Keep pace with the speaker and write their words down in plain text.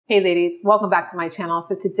Hey ladies, welcome back to my channel.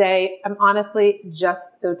 So today I'm honestly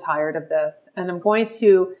just so tired of this, and I'm going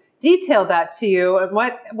to detail that to you and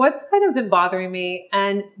what's kind of been bothering me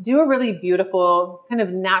and do a really beautiful kind of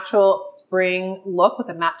natural spring look with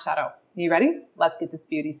a matte shadow. Are you ready? Let's get this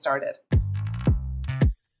beauty started.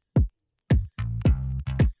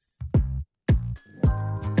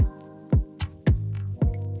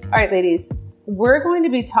 All right, ladies, we're going to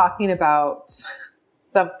be talking about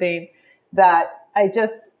something that I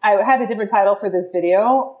had a different title for this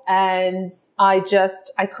video, and I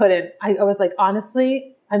couldn't. I was like,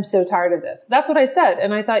 honestly, I'm so tired of this. That's what I said.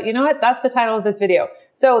 And I thought, you know what? That's the title of this video.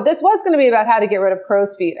 So this was going to be about how to get rid of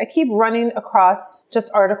crow's feet. I keep running across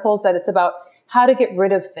just articles that it's about how to get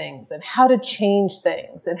rid of things and how to change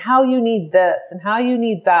things and how you need this and how you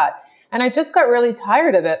need that. And I just got really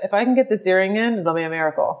tired of it. If I can get this earring in, it'll be a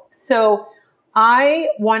miracle. So I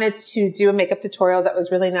wanted to do a makeup tutorial that was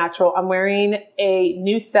really natural. I'm wearing a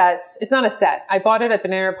new set. It's not a set. I bought it at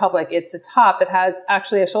Banana Republic. It's a top that has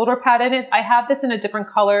actually a shoulder pad in it. I have this in a different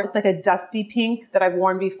color. It's like a dusty pink that I've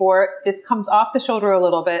worn before. It comes off the shoulder a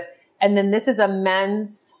little bit. And then this is a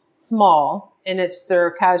men's small, and it's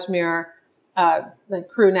their cashmere like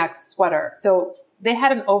crew neck sweater. So they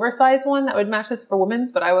had an oversized one that would match this for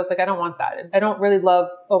women's, but I was like, I don't want that. I don't really love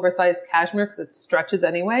oversized cashmere because it stretches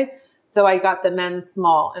anyway. So I got the men's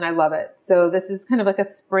small and I love it. So this is kind of like a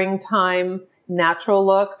springtime natural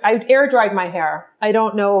look. I air dried my hair. I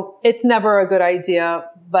don't know. It's never a good idea,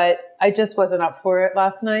 but I just wasn't up for it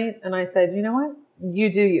last night. And I said, you know what?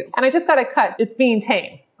 You do you. And I just got it cut. It's being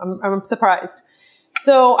tame. I'm surprised.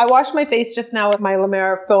 So I washed my face just now with my La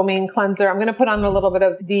Mer foaming cleanser. I'm going to put on a little bit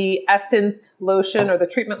of the Essence lotion or the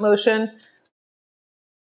treatment lotion.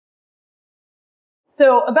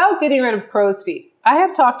 So about getting rid of crow's feet. I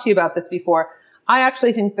have talked to you about this before. I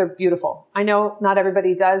actually think they're beautiful. I know not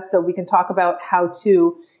everybody does, so we can talk about how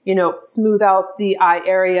to, smooth out the eye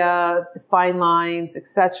area, the fine lines,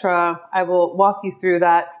 etc. I will walk you through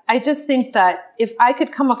that. I just think that if I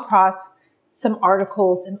could come across some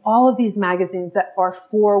articles in all of these magazines that are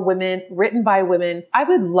for women, written by women, I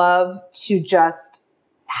would love to just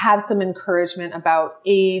have some encouragement about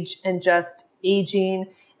age and just aging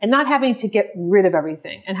and not having to get rid of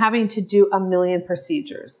everything and having to do a million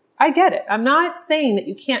procedures. I get it. I'm not saying that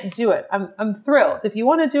you can't do it. I'm thrilled. If you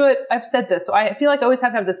want to do it, I've said this. So I feel like I always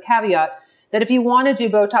have to have this caveat that if you want to do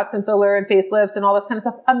Botox and filler and facelifts and all this kind of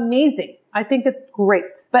stuff, amazing. I think it's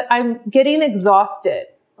great. But I'm getting exhausted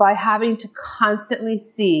by having to constantly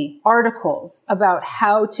see articles about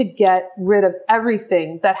how to get rid of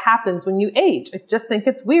everything that happens when you age. I just think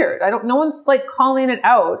it's weird. No one's like calling it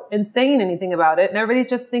out and saying anything about it. And everybody's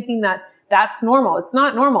just thinking that that's normal. It's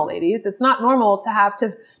not normal, ladies. It's not normal to have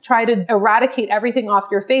to try to eradicate everything off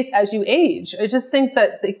your face as you age. I just think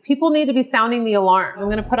that people need to be sounding the alarm. I'm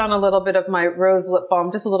going to put on a little bit of my rose lip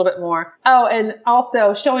balm, just a little bit more. Oh, and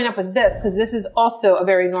also showing up with this, because this is also a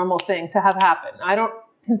very normal thing to have happen. I don't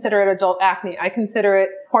consider it adult acne. I consider it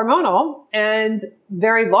hormonal and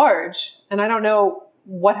very large. And I don't know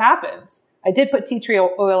what happens. I did put tea tree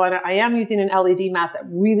oil on it. I am using an LED mask that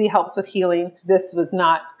really helps with healing. This was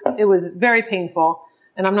not, it was very painful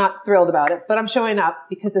and I'm not thrilled about it, but I'm showing up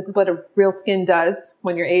because this is what a real skin does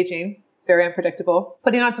when you're aging. It's very unpredictable.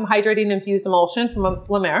 Putting on some hydrating infused emulsion from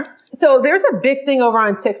La Mer. So there's a big thing over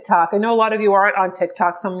on TikTok. I know a lot of you aren't on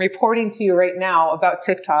TikTok, so I'm reporting to you right now about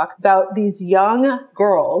TikTok, about these young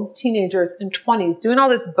girls, teenagers in 20s, doing all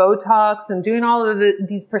this Botox and doing all of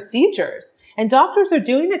these procedures. And doctors are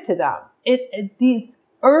doing it to them. These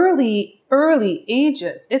early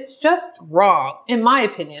ages. It's just wrong. In my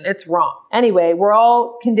opinion, it's wrong. Anyway, we're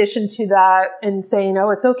all conditioned to that and saying,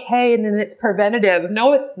 oh, it's okay. And then it's preventative.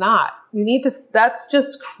 No, it's not. That's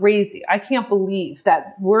just crazy. I can't believe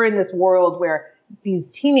that we're in this world where these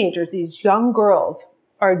teenagers, these young girls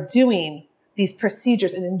are doing these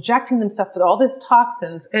procedures and injecting themselves with all these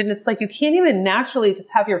toxins. And it's like, you can't even naturally just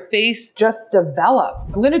have your face just develop.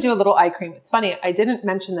 I'm going to do a little eye cream. It's funny. I didn't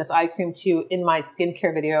mention this eye cream to you in my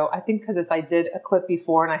skincare video. I think because I did a clip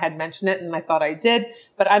before and I had mentioned it and I thought I did,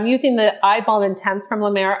 but I'm using the Eye Balm Intense from La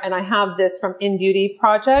Mer, and I have this from In Beauty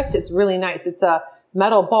Project. It's really nice. It's a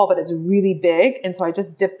metal ball, but it's really big. And so I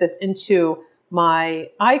just dip this into my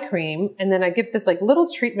eye cream, and then I give this like little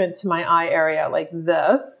treatment to my eye area like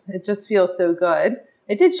this. It just feels so good.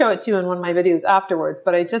 I did show it to you in one of my videos afterwards,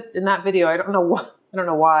 but in that video, I don't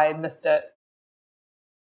know why I missed it.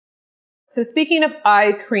 So speaking of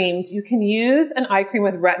eye creams, you can use an eye cream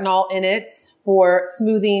with retinol in it for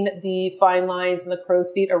smoothing the fine lines and the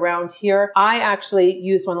crow's feet around here. I actually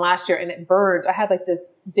used one last year and it burned. I had like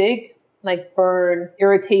this big like burn,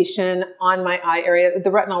 irritation on my eye area. The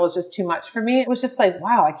retinol was just too much for me. It was just like,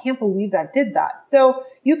 wow, I can't believe that did that. So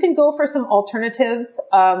you can go for some alternatives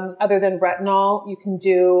other than retinol. You can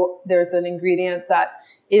do, there's an ingredient that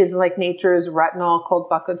is like nature's retinol called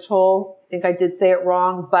Bakuchiol. I think I did say it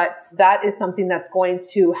wrong, but that is something that's going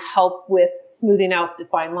to help with smoothing out the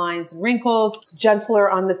fine lines and wrinkles. It's gentler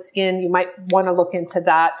on the skin. You might want to look into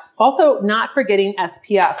that. Also, not forgetting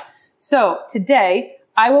SPF. So today,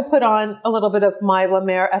 I will put on a little bit of my La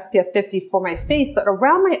Mer SPF 50 for my face, but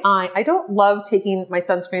around my eye, I don't love taking my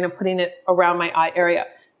sunscreen and putting it around my eye area.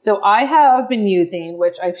 So I have been using,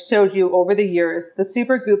 which I've showed you over the years, the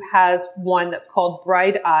Supergoop has one that's called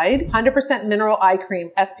Bright Eyed 100% Mineral Eye Cream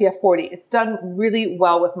SPF 40. It's done really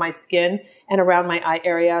well with my skin and around my eye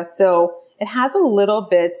area. So it has a little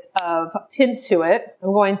bit of tint to it.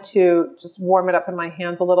 I'm going to just warm it up in my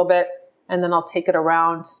hands a little bit, and then I'll take it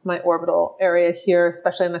around my orbital area here,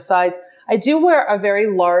 especially on the sides. I do wear a very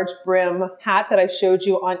large brim hat that I showed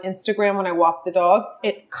you on Instagram when I walk the dogs.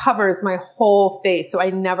 It covers my whole face, so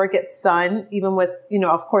I never get sun, even with, you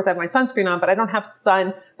know, of course I have my sunscreen on, but I don't have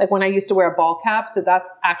sun like when I used to wear a ball cap. So that's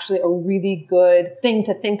actually a really good thing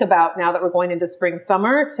to think about now that we're going into spring,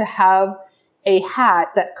 summer, to have a hat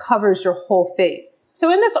that covers your whole face.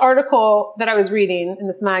 So in this article that I was reading in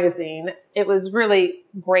this magazine, it was really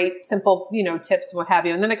great, simple, you know, tips and what have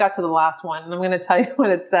you. And then it got to the last one, and I'm going to tell you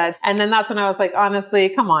what it said. And then that's when I was like, honestly,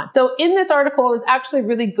 come on. So in this article, it was actually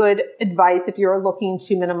really good advice if you're looking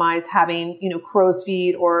to minimize having, you know, crow's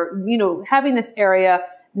feet or, you know, having this area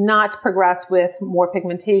not progress with more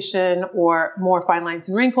pigmentation or more fine lines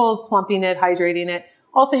and wrinkles, plumping it, hydrating it.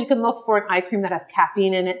 Also, you can look for an eye cream that has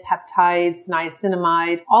caffeine in it, peptides,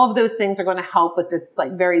 niacinamide. All of those things are going to help with this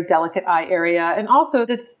like very delicate eye area. And also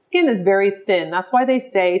the skin is very thin. That's why they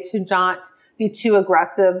say to not be too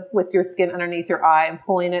aggressive with your skin underneath your eye and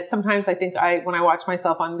pulling it. Sometimes I think when I watch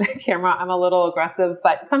myself on camera, I'm a little aggressive,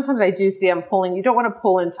 but sometimes I do see I'm pulling. You don't want to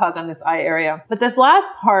pull and tug on this eye area. But this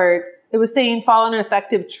last part, it was saying follow an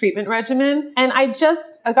effective treatment regimen. And I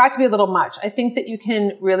got to be a little much. I think that you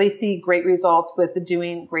can really see great results with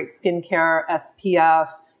doing great skincare, SPF,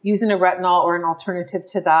 using a retinol or an alternative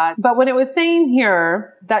to that. But when it was saying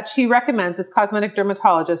here that she recommends, this cosmetic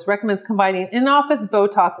dermatologist recommends combining in-office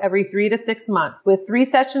Botox every 3 to 6 months with 3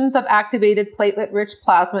 sessions of activated platelet-rich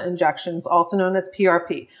plasma injections, also known as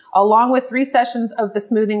PRP, along with 3 sessions of the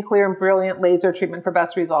smoothing, clear, and brilliant laser treatment for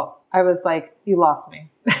best results. I was like, you lost me.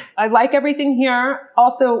 I like everything here.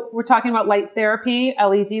 Also, we're talking about light therapy,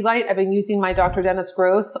 LED light. I've been using my Dr. Dennis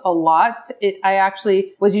Gross a lot. I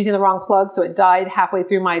actually was using the wrong plug, so it died halfway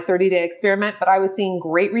through my 30-day experiment, but I was seeing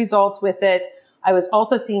great results with it. I was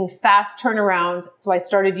also seeing fast turnaround, so I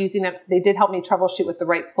started using it. They did help me troubleshoot with the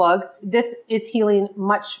right plug. This is healing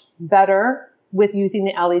much better with using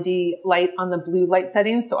the LED light on the blue light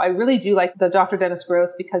setting. So I really do like the Dr. Dennis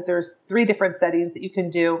Gross because there's 3 different settings that you can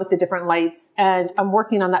do with the different lights. And I'm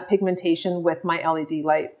working on that pigmentation with my LED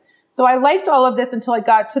light. So I liked all of this until I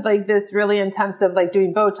got to like this really intensive, like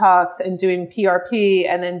doing Botox and doing PRP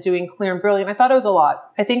and then doing clear and brilliant. I thought it was a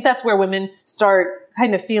lot. I think that's where women start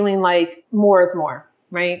kind of feeling like more is more.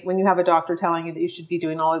 Right? When you have a doctor telling you that you should be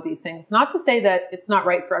doing all of these things. Not to say that it's not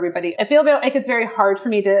right for everybody. I feel like it's very hard for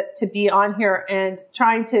me to be on here and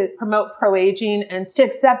trying to promote pro-aging and to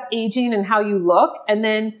accept aging and how you look. And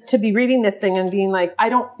then to be reading this thing and being like, I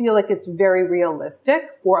don't feel like it's very realistic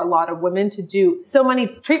for a lot of women to do so many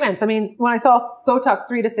treatments. I mean, when I saw Botox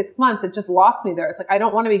 3 to 6 months, it just lost me there. It's like, I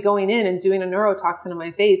don't want to be going in and doing a neurotoxin in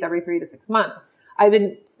my face every 3 to 6 months. I've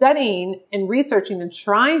been studying and researching and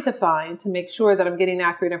trying to make sure that I'm getting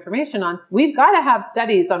accurate information on. We've got to have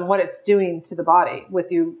studies on what it's doing to the body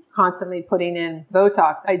with you constantly putting in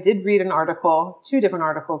Botox. I did read an article, 2 different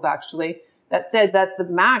articles actually, that said that the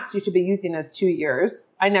max you should be using is 2 years.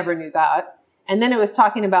 I never knew that. And then it was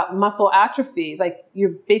talking about muscle atrophy. Like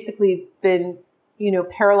you've basically been, you know,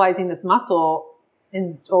 paralyzing this muscle,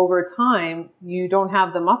 and over time, you don't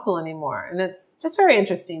have the muscle anymore. And it's just very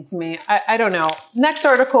interesting to me. I don't know. Next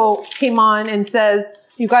article came on and says,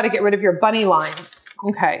 you got to get rid of your bunny lines.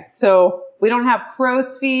 Okay, so we don't have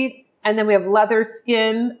crow's feet, and then we have leather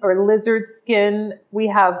skin or lizard skin. We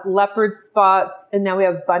have leopard spots, and now we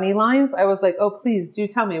have bunny lines. I was like, oh, please do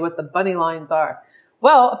tell me what the bunny lines are.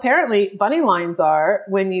 Well, apparently bunny lines are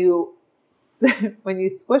when you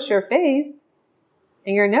squish your face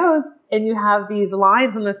and your nose, and you have these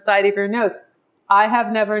lines on the side of your nose. I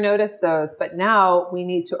have never noticed those, but now we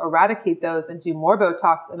need to eradicate those and do more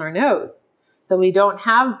Botox in our nose. So we don't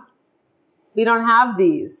have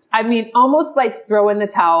these. I mean, almost like throw in the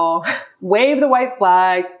towel, wave the white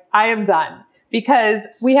flag. I am done because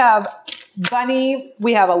we have bunny,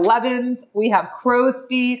 we have 11s, we have crow's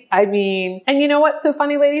feet. I mean, and you know what's so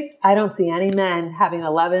funny, ladies? I don't see any men having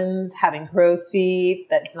 11s, having crow's feet.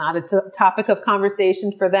 That's not a topic of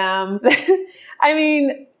conversation for them. I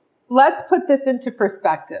mean, let's put this into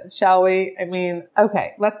perspective, shall we? I mean,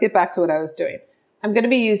 okay, let's get back to what I was doing. I'm going to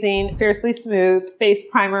be using Fiercely Smooth Face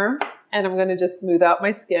Primer, and I'm going to just smooth out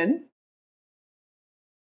my skin.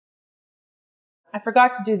 I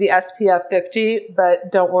forgot to do the SPF 50,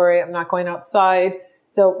 but don't worry, I'm not going outside,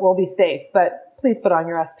 so we'll be safe. But please put on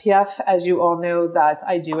your SPF, as you all know that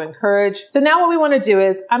I do encourage. So now what we want to do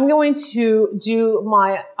is I'm going to do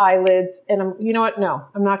my eyelids, and you know what? No,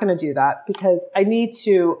 I'm not going to do that because I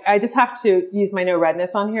just have to use my no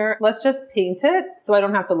redness on here. Let's just paint it so I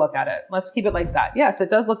don't have to look at it. Let's keep it like that. Yes, it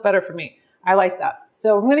does look better for me. I like that.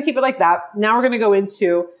 So I'm going to keep it like that. Now we're going to go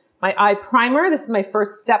into my eye primer. This is my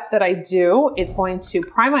first step that I do. It's going to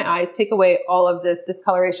prime my eyes, take away all of this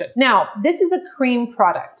discoloration. Now, this is a cream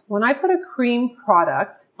product. When I put a cream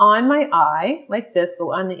product on my eye, like this,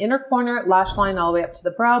 go on the inner corner, lash line, all the way up to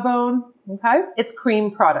the brow bone, okay? It's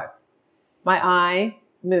cream product. My eye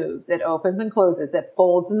moves. It opens and closes. It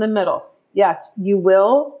folds in the middle. Yes, you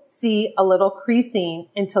will see a little creasing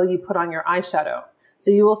until you put on your eyeshadow. So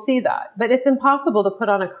you will see that, but it's impossible to put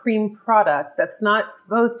on a cream product that's not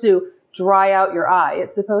supposed to dry out your eye.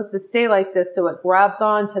 It's supposed to stay like this so it grabs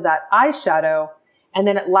onto that eyeshadow and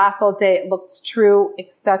then it lasts all day. It looks true,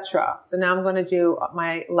 etc. So now I'm going to do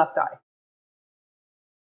my left eye.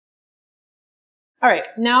 All right,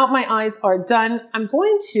 now my eyes are done. I'm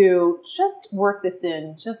going to just work this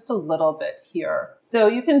in just a little bit here. So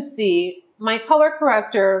you can see my color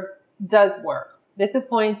corrector does work. This is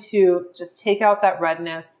going to just take out that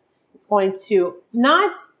redness. It's going to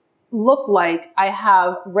not look like I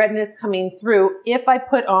have redness coming through if I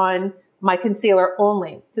put on my concealer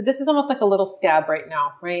only. So this is almost like a little scab right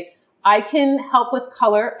now, right? I can help with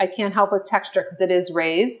color. I can't help with texture because it is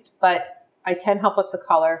raised, but I can help with the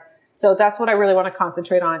color. So that's what I really want to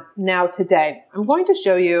concentrate on now today. I'm going to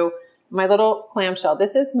show you my little clamshell.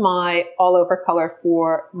 This is my all over color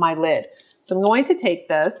for my lid. So I'm going to take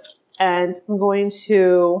this and I'm going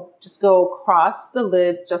to just go across the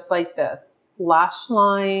lid just like this. Lash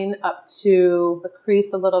line up to the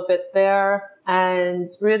crease a little bit there and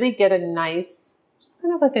really get a nice, just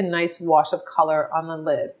kind of like a nice wash of color on the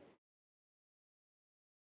lid.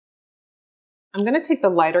 I'm going to take the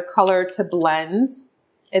lighter color to blend.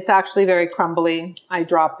 It's actually very crumbly. I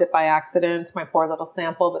dropped it by accident, my poor little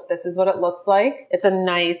sample, but this is what it looks like. It's a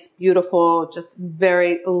nice, beautiful, just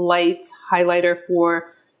very light highlighter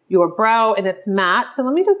for your brow, and it's matte. So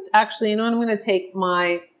let me just actually, you know what, I'm going to take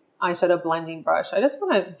my eyeshadow blending brush. I just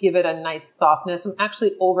want to give it a nice softness. I'm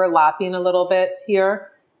actually overlapping a little bit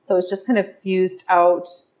here. So it's just kind of fused out,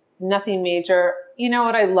 nothing major. You know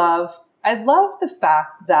what I love? I love the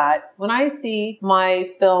fact that when I see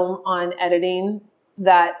my film on editing,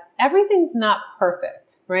 that everything's not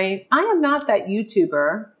perfect, right? I am not that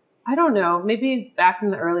YouTuber. I don't know, maybe back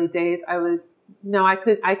in the early days,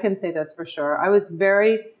 I can say this for sure. I was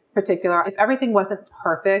very particular. If everything wasn't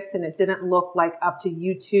perfect and it didn't look like up to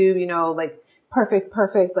YouTube, you know, like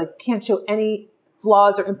perfect, like can't show any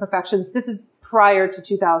flaws or imperfections. This is prior to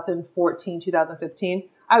 2014, 2015.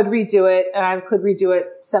 I would redo it and I could redo it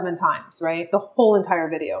 7 times, right? The whole entire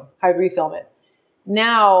video. I'd refilm it.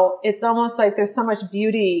 Now it's almost like there's so much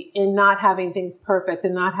beauty in not having things perfect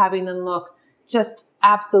and not having them look just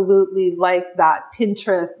absolutely like that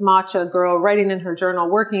Pinterest matcha girl writing in her journal,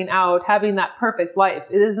 working out, having that perfect life.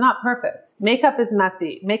 It is not perfect. Makeup is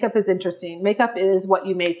messy. Makeup is interesting. Makeup is what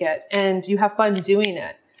you make it, and you have fun doing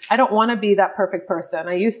it. I don't want to be that perfect person.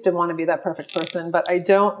 I used to want to be that perfect person, but I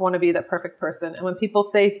don't want to be that perfect person. And when people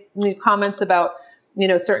say comments about, you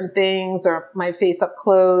know, certain things or my face up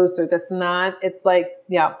close or this and that, it's like,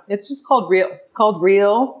 yeah, it's just called real. It's called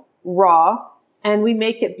real, raw, and we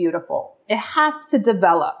make it beautiful. It has to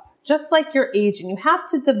develop, just like you're aging. You have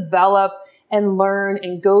to develop and learn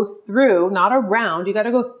and go through, not around. You got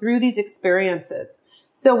to go through these experiences.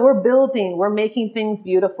 So we're building, we're making things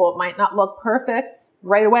beautiful. It might not look perfect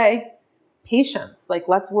right away. Patience, like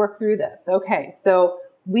let's work through this. Okay, so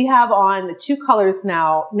we have on the 2 colors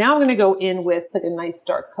now. Now I'm going to go in with like a nice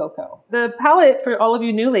dark cocoa. The palette for all of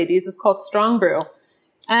you new ladies is called Strong Brew.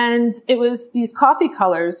 And it was these coffee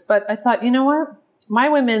colors, but I thought, you know what? My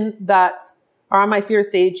women that are on my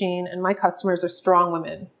Fierce Aging and my customers are strong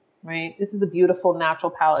women, right? This is a beautiful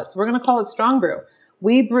natural palette. So we're going to call it Strong Brew.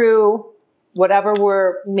 We brew whatever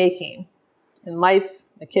we're making in life,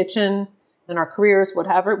 the kitchen, in our careers,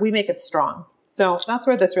 whatever, we make it strong. So that's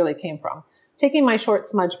where this really came from. Taking my short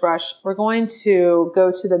smudge brush, we're going to go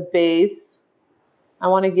to the base I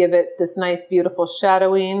want to give it this nice, beautiful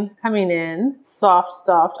shadowing coming in, soft,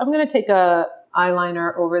 soft. I'm going to take a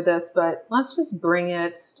eyeliner over this, but let's just bring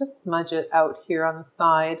it, just smudge it out here on the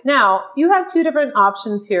side. Now, you have two different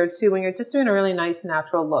options here too when you're just doing a really nice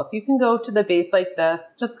natural look. You can go to the base like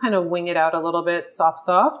this, just kind of wing it out a little bit, soft,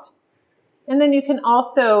 soft. And then you can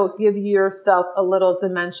also give yourself a little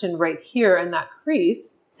dimension right here in that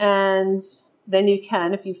crease. And then you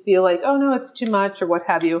can, if you feel like, oh no, it's too much or what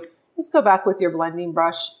have you, just go back with your blending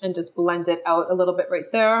brush and just blend it out a little bit right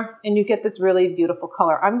there. And you get this really beautiful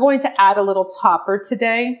color. I'm going to add a little topper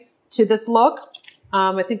today to this look.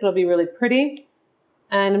 I think it'll be really pretty.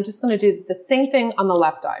 And I'm just going to do the same thing on the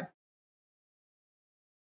left eye.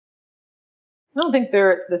 I don't think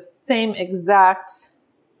they're the same exact.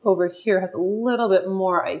 Over here has a little bit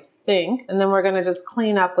more, I think. And then we're going to just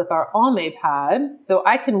clean up with our Almay pad. So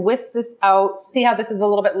I can whisk this out. See how this is a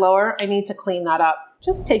little bit lower? I need to clean that up.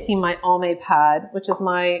 Just taking my Almay pad, which is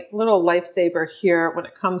my little lifesaver here when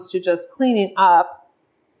it comes to just cleaning up.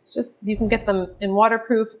 It's just, you can get them in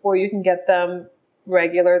waterproof or you can get them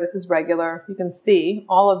regular. This is regular. You can see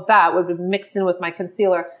all of that would be mixed in with my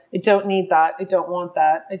concealer. I don't need that. I don't want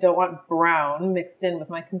that. I don't want brown mixed in with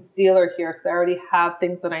my concealer here because I already have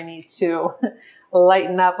things that I need to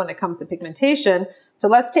lighten up when it comes to pigmentation. So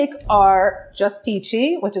let's take our Just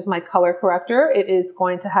Peachy, which is my color corrector. It is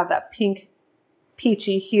going to have that pink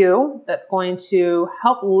peachy hue that's going to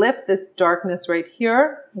help lift this darkness right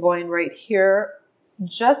here. I'm going right here,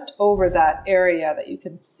 just over that area that you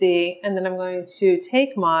can see. And then I'm going to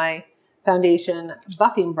take my foundation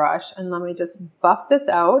buffing brush and let me just buff this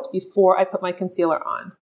out before I put my concealer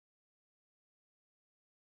on.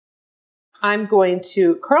 I'm going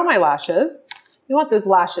to curl my lashes. You want those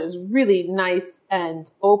lashes really nice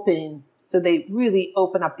and open so they really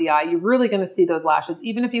open up the eye. You're really going to see those lashes.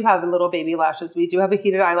 Even if you have little baby lashes, we do have a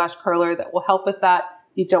heated eyelash curler that will help with that.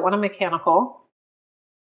 You don't want a mechanical.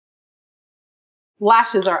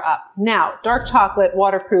 Lashes are up. Now, dark chocolate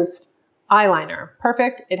waterproof eyeliner.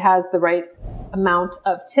 Perfect. It has the right amount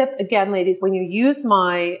of tip. Again, ladies, when you use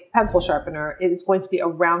my pencil sharpener, it is going to be a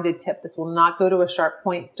rounded tip. This will not go to a sharp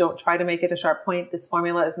point. Don't try to make it a sharp point. This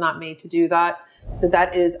formula is not made to do that. So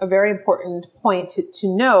that is a very important point to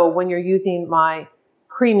know when you're using my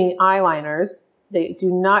creamy eyeliners. They do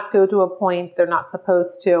not go to a point. They're not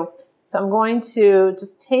supposed to. So I'm going to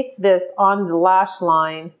just take this on the lash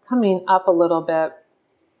line, coming up a little bit.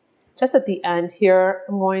 Just at the end here,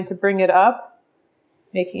 I'm going to bring it up,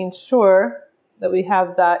 making sure that we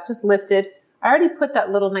have that just lifted. I already put that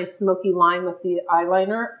little nice smoky line with the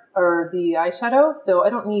eyeliner or the eyeshadow, so I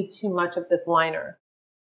don't need too much of this liner.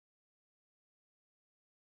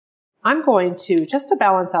 I'm going to, just to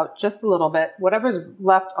balance out just a little bit, whatever's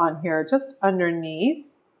left on here, just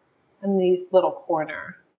underneath in these little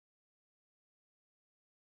corner.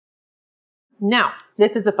 Now,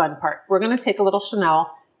 this is the fun part. We're going to take a little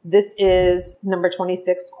Chanel. This is number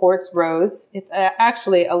 26 Quartz Rose. It's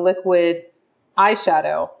actually a liquid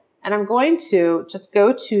eyeshadow. And I'm going to just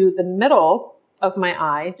go to the middle of my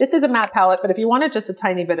eye. This is a matte palette, but if you wanted just a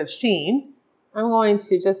tiny bit of sheen, I'm going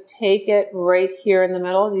to just take it right here in the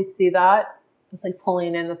middle. Do you see that? Just like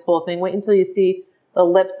pulling in this whole thing. Wait until you see the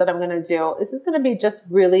lips that I'm going to do. This is going to be just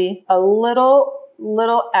really a little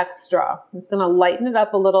extra. It's going to lighten it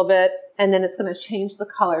up a little bit, and then it's going to change the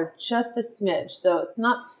color just a smidge. So it's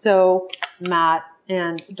not so matte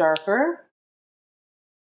and darker.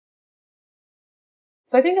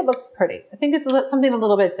 So I think it looks pretty. I think it's something a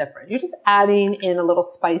little bit different. You're just adding in a little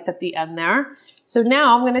spice at the end there. So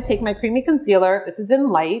now I'm going to take my creamy concealer. This is in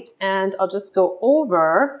light, and I'll just go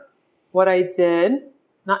over what I did.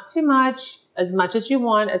 Not too much as you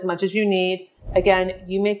want, as much as you need. Again,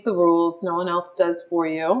 you make the rules. No one else does for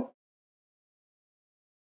you.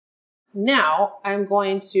 Now I'm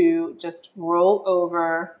going to just roll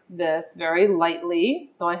over this very lightly.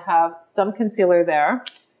 So I have some concealer there,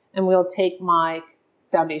 and we'll take my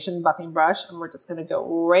foundation buffing brush and we're just going to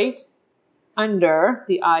go right under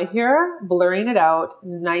the eye here, blurring it out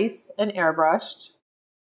nice and airbrushed.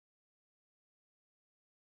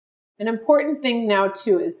 An important thing now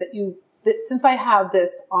too is that since I have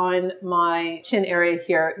this on my chin area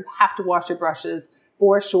here, you have to wash your brushes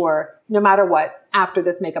for sure, no matter what, after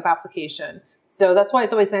this makeup application. So that's why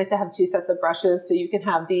it's always nice to have two sets of brushes so you can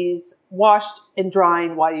have these washed and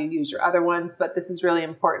drying while you use your other ones. But this is really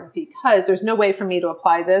important because there's no way for me to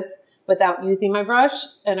apply this without using my brush,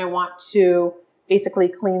 and I want to basically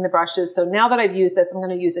clean the brushes. So now that I've used this, I'm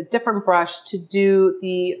going to use a different brush to do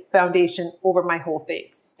the foundation over my whole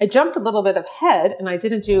face. I jumped a little bit ahead and I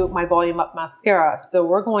didn't do my Volume Up mascara. So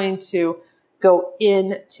we're going to go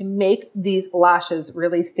in to make these lashes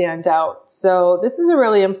really stand out. So this is a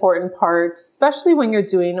really important part, especially when you're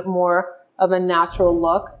doing more of a natural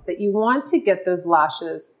look, that you want to get those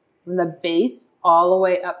lashes from the base all the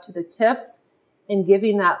way up to the tips and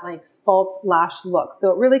giving that like false lash look.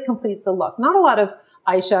 So it really completes the look. Not a lot of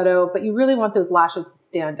eyeshadow, but you really want those lashes to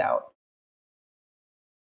stand out.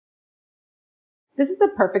 This is the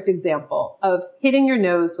perfect example of hitting your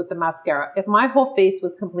nose with the mascara. If my whole face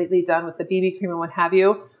was completely done with the BB cream and what have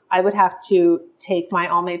you, I would have to take my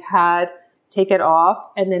Almay pad, take it off,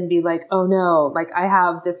 and then be like, oh no, like I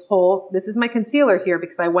have this is my concealer here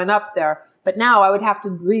because I went up there. But now I would have to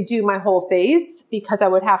redo my whole face because I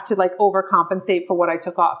would have to like overcompensate for what I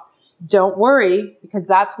took off. Don't worry, because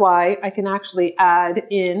that's why I can actually add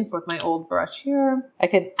in with my old brush here. I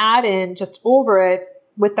can add in just over it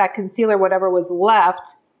with that concealer, whatever was left,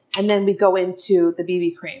 and then we go into the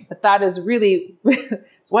BB cream. But that is really,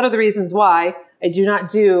 it's one of the reasons why I do not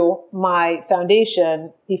do my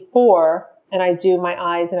foundation before and I do my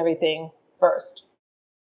eyes and everything first.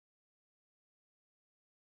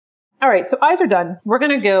 All right, so eyes are done. We're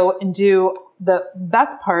gonna go and do the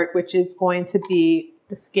best part, which is going to be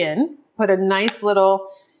the skin. Put a nice little,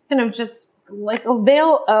 kind of just like a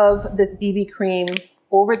veil of this BB cream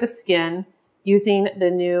over the skin using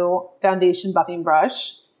the new foundation buffing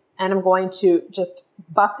brush. And I'm going to just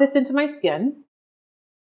buff this into my skin.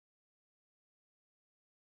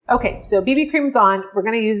 Okay, so BB cream's on. We're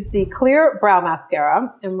gonna use the clear brow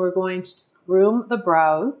mascara and we're going to just groom the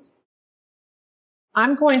brows.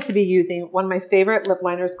 I'm going to be using one of my favorite lip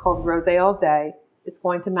liners called Rose All Day. It's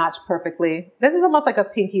going to match perfectly. This is almost like a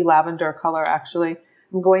pinky lavender color, actually.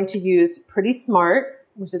 I'm going to use Pretty Smart,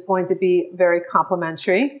 which is going to be very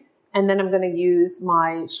complimentary. And then I'm going to use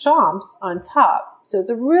my Champs on top. So it's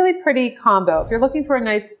a really pretty combo. If you're looking for a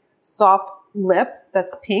nice soft lip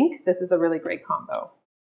that's pink, this is a really great combo.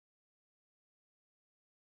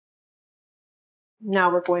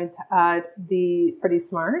 Now we're going to add the Pretty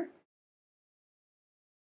Smart.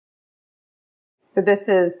 So this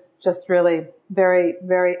is just really very,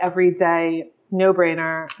 very everyday,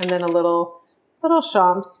 no-brainer. And then a little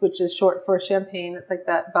Champs, which is short for champagne. It's like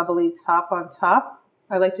that bubbly top on top.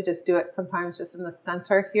 I like to just do it sometimes just in the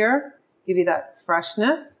center here, give you that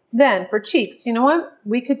freshness. Then for cheeks, you know what?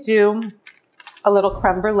 We could do a little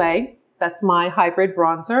creme brulee. That's my hybrid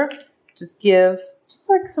bronzer. Just give just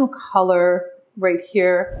like some color right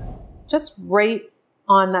here, just right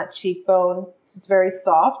on that cheekbone. It's just very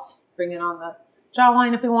soft. Bring it on the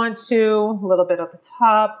jawline if we want to, a little bit at the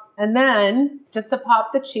top. And then just to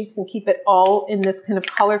pop the cheeks and keep it all in this kind of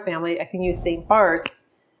color family, I can use St. Bart's.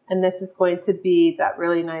 And this is going to be that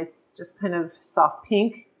really nice, just kind of soft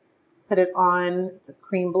pink. Put it on, it's a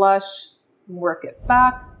cream blush, work it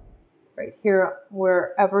back right here,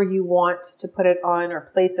 wherever you want to put it on or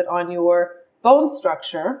place it on your bone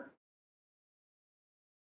structure.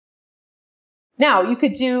 Now you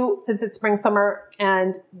could do, since it's spring, summer,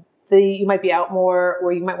 and you might be out more,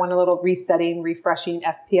 or you might want a little resetting, refreshing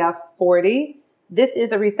SPF 40. This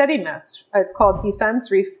is a resetting mist. It's called Defense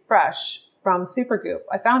Refresh from Supergoop.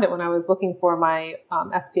 I found it when I was looking for my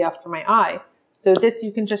SPF for my eye. So this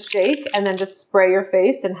you can just shake and then just spray your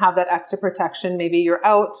face and have that extra protection. Maybe you're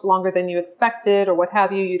out longer than you expected or what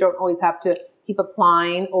have you. You don't always have to keep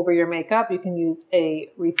applying over your makeup. You can use a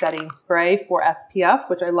resetting spray for SPF,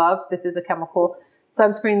 which I love. This is a chemical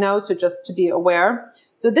sunscreen though, so just to be aware.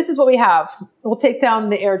 So this is what we have. We'll take down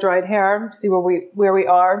the air dried hair, see where we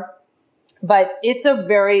are. But it's a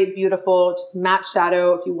very beautiful, just matte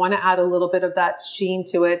shadow. If you want to add a little bit of that sheen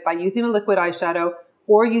to it by using a liquid eyeshadow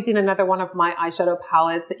or using another one of my eyeshadow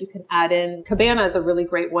palettes that you can add in. Cabana is a really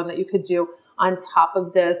great one that you could do on top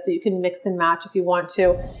of this. So you can mix and match if you want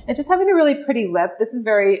to. And just having a really pretty lip. This is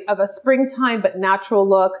very of a springtime but natural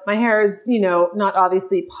look. My hair is, you know, not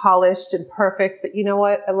obviously polished and perfect, but you know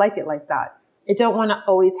what? I like it like that. I don't want to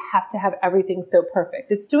always have to have everything so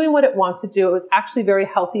perfect. It's doing what it wants to do. It was actually very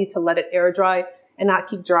healthy to let it air dry and not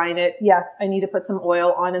keep drying it. Yes, I need to put some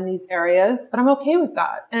oil on in these areas, but I'm okay with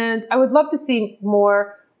that. And I would love to see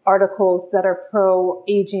more articles that are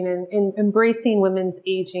pro-aging and embracing women's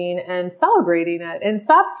aging and celebrating it, and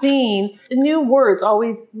stop seeing new words,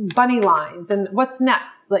 always bunny lines and what's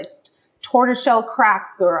next, like tortoiseshell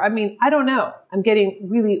cracks, or I mean, I don't know. I'm getting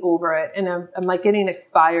really over it, and I'm like getting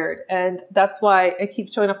expired. And that's why I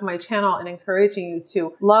keep showing up on my channel and encouraging you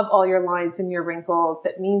to love all your lines and your wrinkles.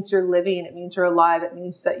 It means you're living. It means you're alive. It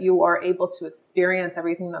means that you are able to experience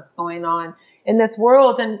everything that's going on in this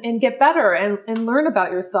world and get better and learn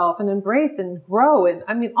about yourself and embrace and grow. And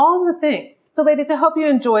I mean, all the things. So ladies, I hope you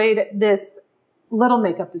enjoyed this little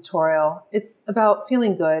makeup tutorial. It's about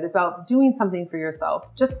feeling good, about doing something for yourself,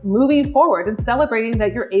 just moving forward and celebrating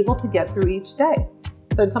that you're able to get through each day.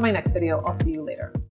 So until my next video, I'll see you later.